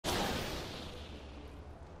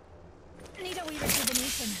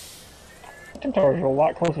Towers are a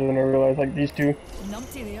lot closer than I realized, like these two.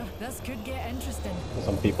 Numpty there. This could get interesting. There's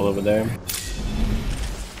some people over there.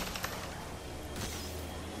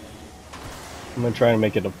 I'm gonna try and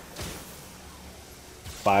make it a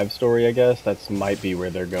 5-story, I guess. That's might be where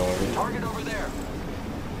they're going. Target over there.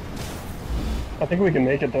 I think we can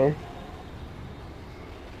make it though.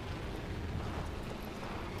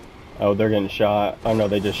 Oh, they're getting shot. Oh no,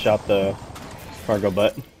 they just shot the cargo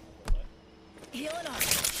butt. Healing up.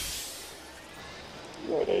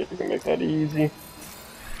 Alright, we can make that easy.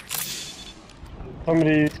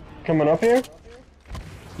 Somebody's coming up here?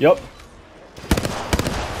 Yep.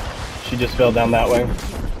 She just fell down that way.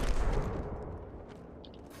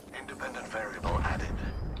 Independent variable added.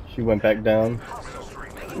 She went back down.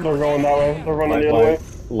 They're going that way. They're running the other way.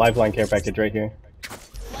 Lifeline care package right here.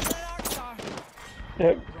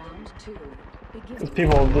 Yep. There's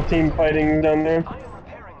people, the team fighting down there. I am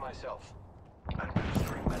repairing myself.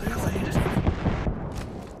 Administering medical aid.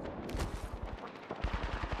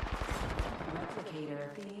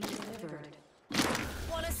 Replicator being delivered.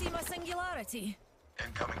 Wanna see my singularity?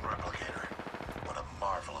 Incoming replicator. What a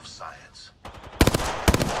marvel of science.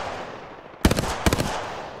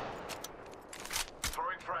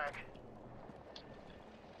 Throwing frag.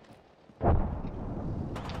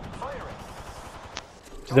 Firing.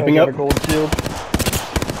 Zipping I up. got a gold shield.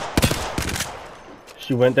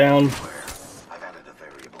 She went down. I've added a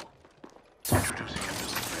variable. Introducing a new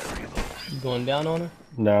variable. You going down on her?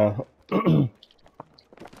 No.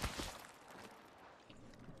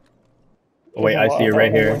 Wait, I see her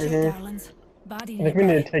right here. Darlings. Baddie I think we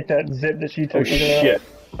need to take that zip that she took. Oh and get out. shit.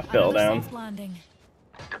 I fell down. Landing.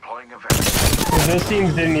 Deploying a variable. 'Cause those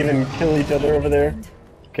teams didn't even kill each other over there.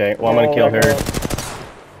 Okay, well I'm gonna kill her.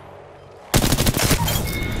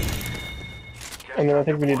 And then I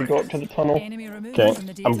think we need to go up to the tunnel. Enemy removed Okay, from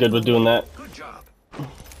the I'm good with doing that. Good job.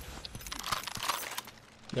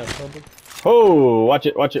 Got trouble? Oh, watch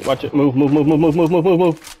it, watch it, watch it. Move, move, move, move, move, move, move, move,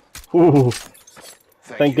 move. Ooh.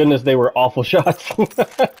 Thank goodness they were awful shots.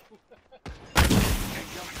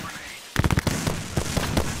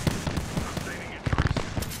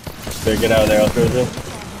 Better get out of there, Alfredo.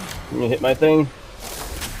 Let me hit my thing.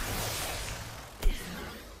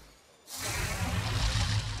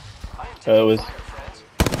 Oh, it was.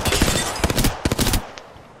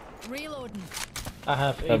 Reloading. I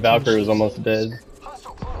have That Valkyrie was almost dead.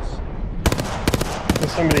 Hostile close.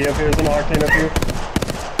 There's somebody up here. There's an Octane up here.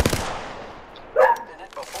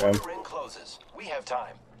 Minute before Okay. the ring closes. We have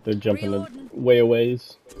time. They're jumping way a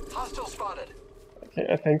ways. Hostile spotted.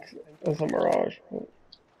 I think that's a Mirage.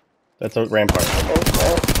 That's a rampart.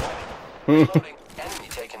 Reloading. Enemy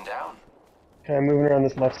taken down. Okay, I'm moving around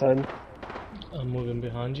this left side. I'm moving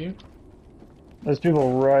behind you. There's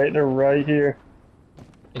people they're right here.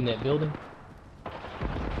 In that building?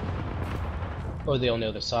 Or are they on the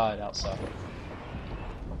other side, outside?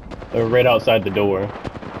 They're right outside the door.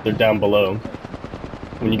 They're down below.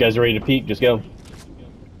 When you guys are ready to peek, just go.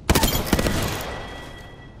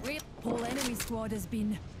 Whole enemy squad has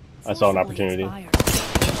been. I saw an forcibly opportunity. expired.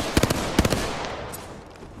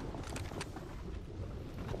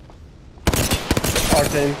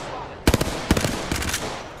 Octane.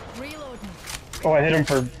 Reloading. Oh, I hit him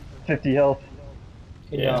for 50 health.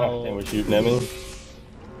 Yeah, No. they were shooting at me.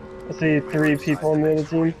 I see 3 people on the other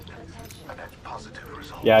team. A net positive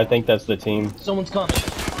result. Yeah, I think that's the team. Someone's coming.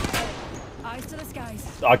 Eyes to the skies.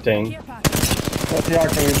 Octane. Care package. That's the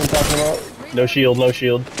Octane we've been talking about. No shield, no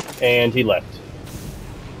shield. And he left.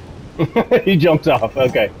 He jumped off,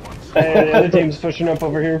 okay. And the other team's pushing up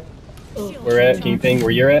over here. We're at King Thing,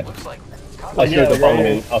 where you're at? Looks like Oscars yeah, are following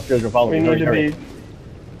right. me. Oscars are following We me. need to Hurry, be.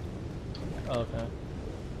 hurry. Okay.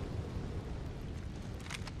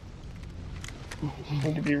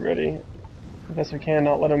 Need to be ready. Best we can,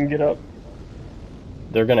 not let them get up.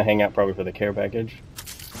 They're gonna hang out probably for the care package.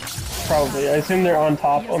 Probably. I assume they're on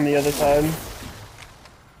top on the other side.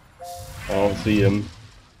 I don't see him.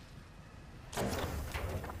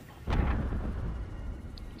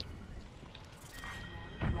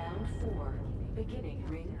 Round 4. Beginning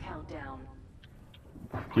ring countdown.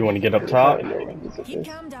 Do you want to get up top? Keep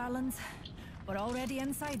calm, darlings. We're already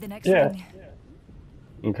inside the next Yeah. ring.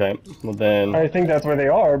 Okay, well then... I think that's where they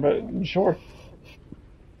are, but sure.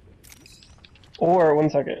 Or,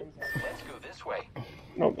 one second. let's go this way.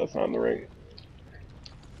 Nope, that's not in the ring.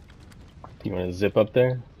 You want to zip up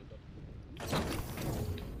there?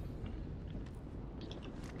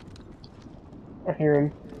 I hear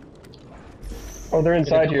him. Oh, they're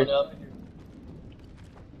inside here. Up.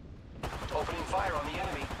 Opening fire on the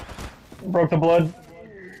enemy. Broke the blood.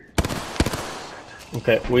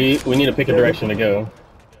 Okay, we need to pick a direction to go.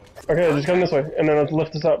 Okay, just come this way, and then let's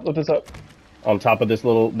lift this up. Lift this up. On top of this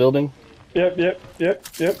little building. Yep, yep, yep,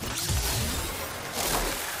 yep.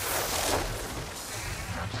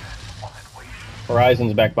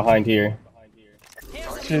 Horizon's back behind here.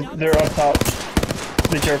 They're up top.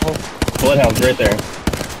 Be careful. Bloodhound's right there.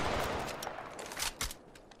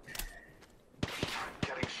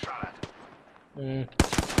 Getting shot at. Mm.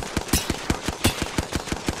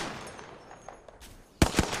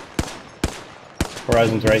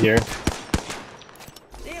 Horizon's right here.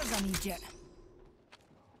 There's an Egypt.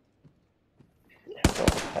 Don't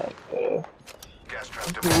have the Gas trap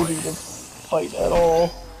ability deployed. to fight at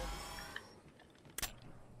all.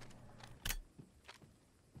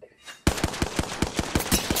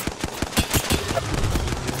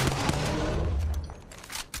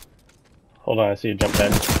 Hold on, I see a jump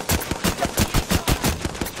pad.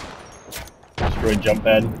 Destroyed jump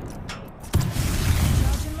pad. Charging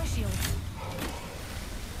my shield.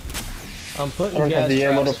 I'm I putting don't gas have the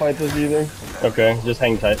ammo to traps. fight this either. Okay, just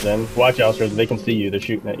hang tight then. Watch out, so they can see you. They're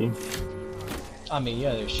shooting at you. I mean,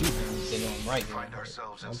 yeah, they're shooting. They know I'm right here. Find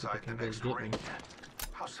ourselves I don't think inside they the can next really get ring. me.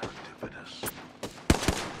 How serendipitous.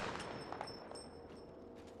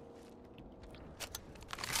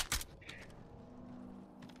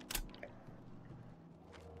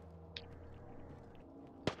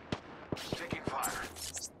 Taking fire.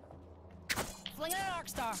 Flinging an arc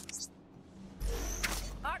star.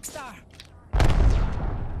 Arc star.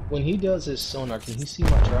 When he does his sonar, can he see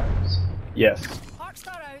my traps? Yes. Arc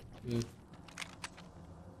star out. Mm.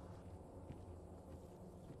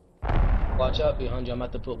 Watch out behind you. I'm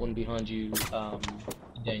about to put one behind you,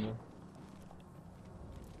 Daniel.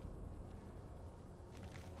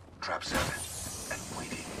 Trap set. And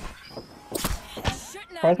waiting.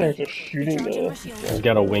 Shooting I at think me. they're shooting Recharging my the. shield. He's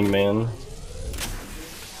got a wingman.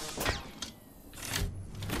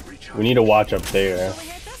 Recharge. We need to watch up there. So we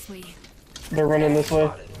head this way. They're running this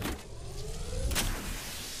way.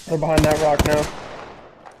 They're behind that rock now.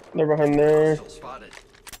 They're behind there. Spotted.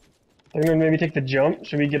 They're gonna maybe take the jump.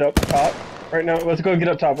 Should we get up top right now? Let's go get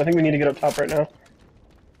up top. I think we need to get up top right now.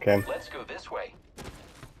 Okay. Let's go this way.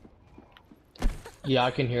 Yeah,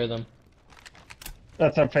 I can hear them.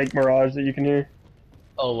 That's a fake mirage that you can hear.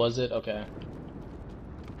 Oh, was it? Okay.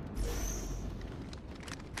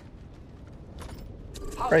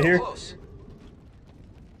 Right here. Close.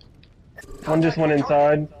 One just went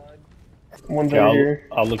inside. One's Yeah, over here.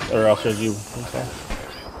 I'll look, or I'll show you. Okay.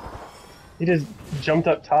 He just jumped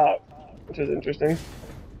up top, which is interesting. If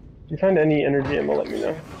you find any energy ammo, let me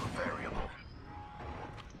know. Variable.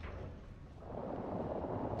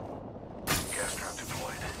 Gas trap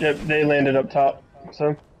deployed. Yep, they landed up top.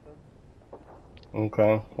 So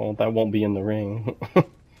Okay. Well, that won't be in the ring.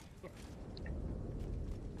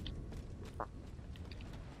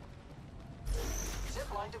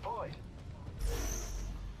 Zipline deployed.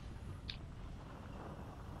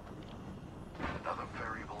 Another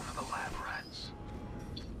variable for the lab rats.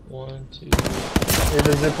 1, 2. there's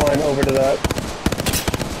a zip line over to that.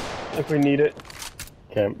 If we need it.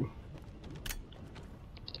 Okay.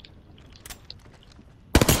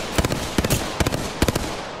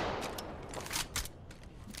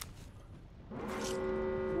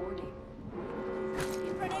 Warning.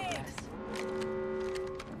 In progress.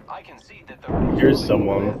 I can see that the Here's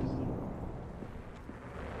someone.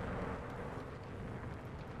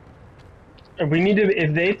 If we need to,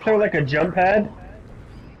 if they throw like a jump pad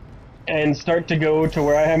and start to go to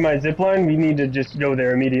where I have my zip line, we need to just go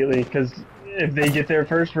there immediately. Because if they get there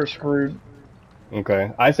first, we're screwed.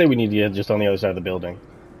 Okay. I say we need to get just on the other side of the building.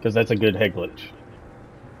 Because that's a good head glitch.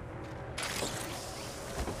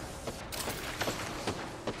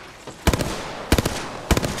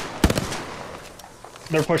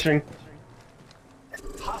 They're pushing.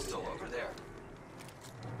 hostile over there.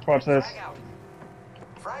 Watch this.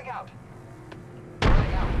 Frag out. Frag out.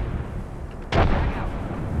 Frag out. Frag out.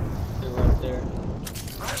 They're right there.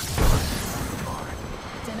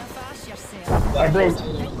 Dinner fast yourself. I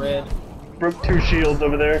broke Red. broke 2 shields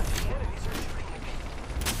over there.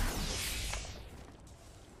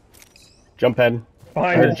 Jump pad.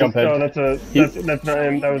 Behind Or us. jump head. Oh, that's not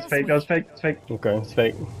him. That was fake. That was fake. It's fake. Okay, it's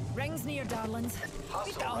fake. Rings near, darlings.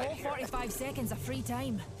 We've got a right whole here. 45 seconds of free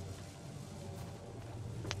time.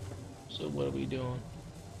 So what are we doing?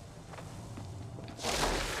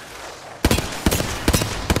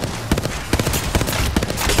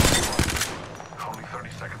 Only 30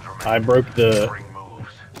 seconds remaining. I broke the... Ring moves.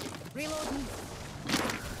 Reloading.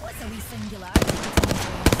 What's a wee singular?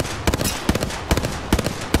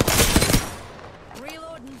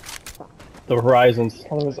 Reloading. The horizon's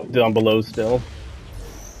Oh, there's a- down below still.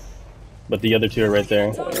 But the other two are right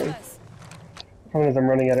there. Targets. Problem is I'm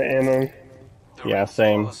running out of ammo. The Yeah, ring's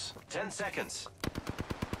same. close. 10 seconds.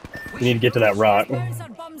 We need to get to that rock. Bounce our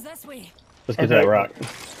bums this way. Let's get to that rock.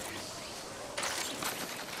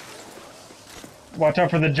 Watch out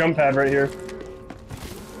for the jump pad right here.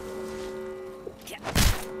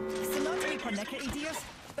 So not to be pernickety, dears,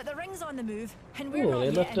 but the ring's on the move, and we're Ooh, not they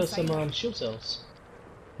yet left us inside. some shield cells.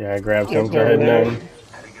 Yeah, I grabbed some. Let's Go go ahead there. and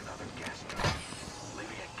Adding another gas trap.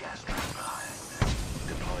 Leaving a gas trap behind.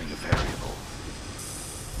 Deploying a variable.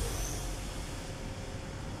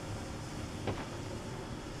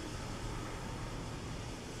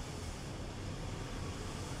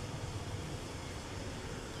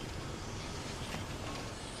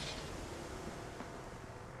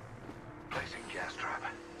 Placing gas trap.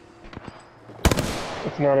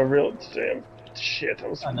 It's not a real damn shit. I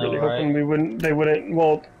was I know, really right? hoping they wouldn't.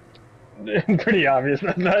 Well, pretty obvious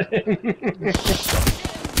that's not him.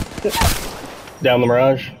 down the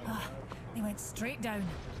Mirage. They went straight down.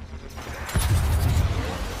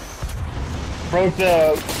 Broke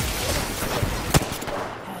the.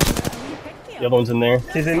 The other one's in there.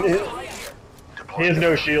 He's in. He has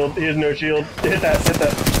no shield. He has no shield. Hit that. Hit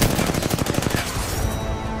that.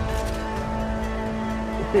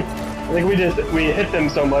 I think we hit them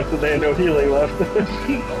so much that they had no healing left.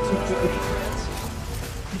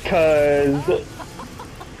 Because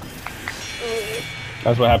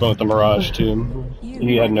That's what happened with the Mirage too.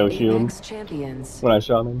 He had no shield Champions. when I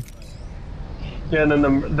shot him. yeah, and then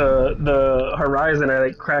the Horizon, I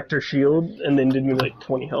like cracked her shield and then did me like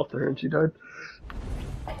 20 health to her and she died.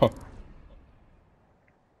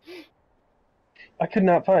 I could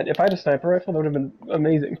not find. If I had a sniper rifle, that would have been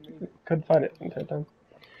amazing. Couldn't find it in time.